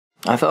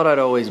I thought I'd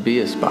always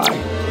be a spy.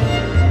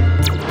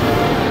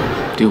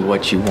 Do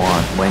what you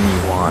want, when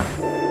you want.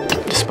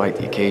 Despite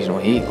the occasional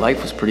heat,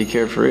 life was pretty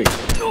carefree.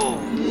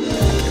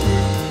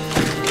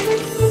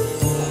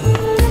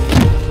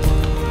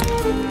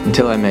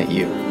 Until I met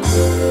you.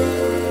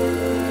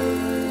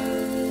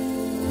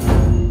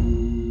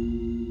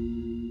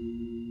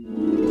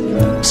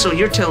 So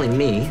you're telling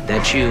me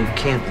that you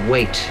can't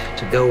wait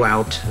to go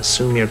out,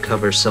 assume your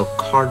cover, sell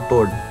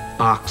cardboard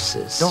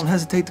boxes? Don't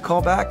hesitate to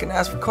call back and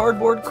ask for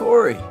Cardboard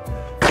Corey.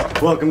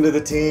 Welcome to the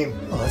team.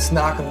 Well, let's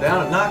knock him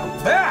down and knock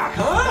him back,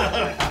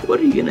 huh? What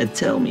are you gonna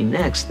tell me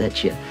next?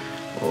 That you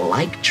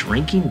like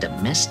drinking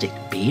domestic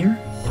beer?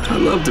 I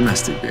love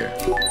domestic beer.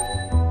 God,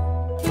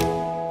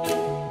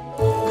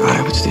 I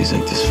hope it stays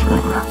like this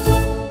forever.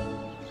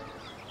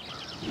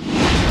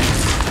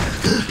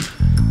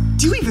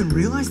 Do you even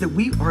realize that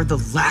we are the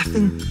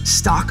laughing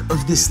stock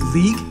of this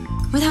league?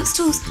 Without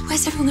stools,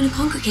 where's everyone going to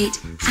congregate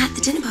at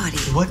the dinner party?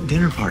 What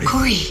dinner party?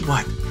 Corey.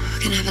 What? We're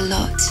going to have a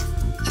lot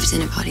of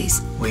dinner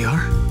parties. We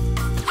are?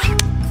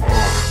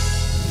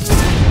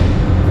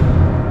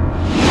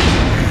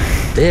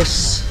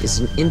 This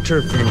is an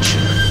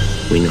intervention.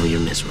 We know you're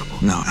miserable.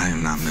 No, I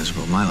am not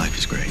miserable. My life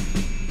is great.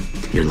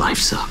 Your life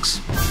sucks.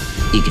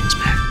 Egan's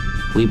back.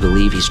 We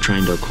believe he's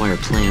trying to acquire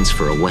plans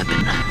for a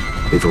weapon.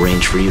 We've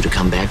arranged for you to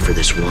come back for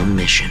this one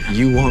mission.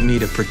 You want me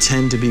to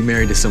pretend to be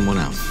married to someone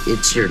else?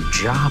 It's your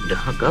job to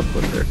hook up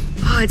with her.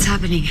 Oh, it's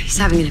happening. He's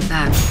having an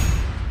affair.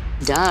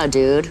 Duh,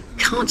 dude.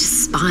 Can't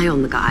just spy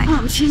on the guy.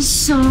 Oh, she's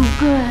so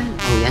good.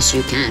 Oh, yes,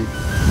 you can.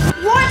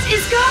 What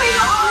is going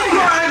on?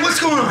 Hey, what's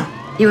going on?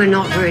 You are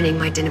not ruining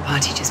my dinner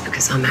party just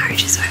because our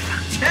marriage is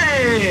over.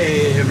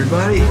 Hey,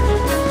 everybody.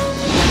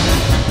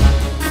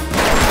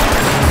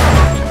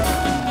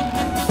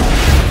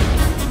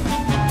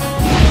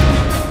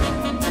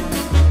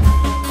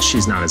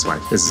 She's not his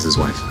wife. This is his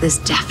wife. This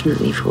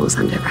definitely falls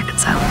under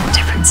reconcilable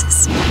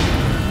differences.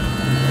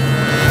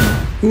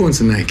 Who wants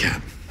a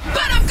nightcap?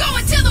 But I'm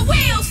going till the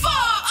wheels fall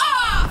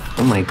off.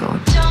 Oh my God.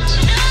 Don't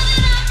you know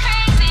that I'm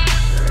crazy?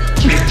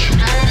 Don't you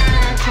know that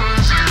I'm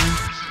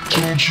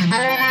crazy? Don't you know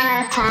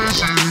that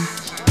I'm crazy?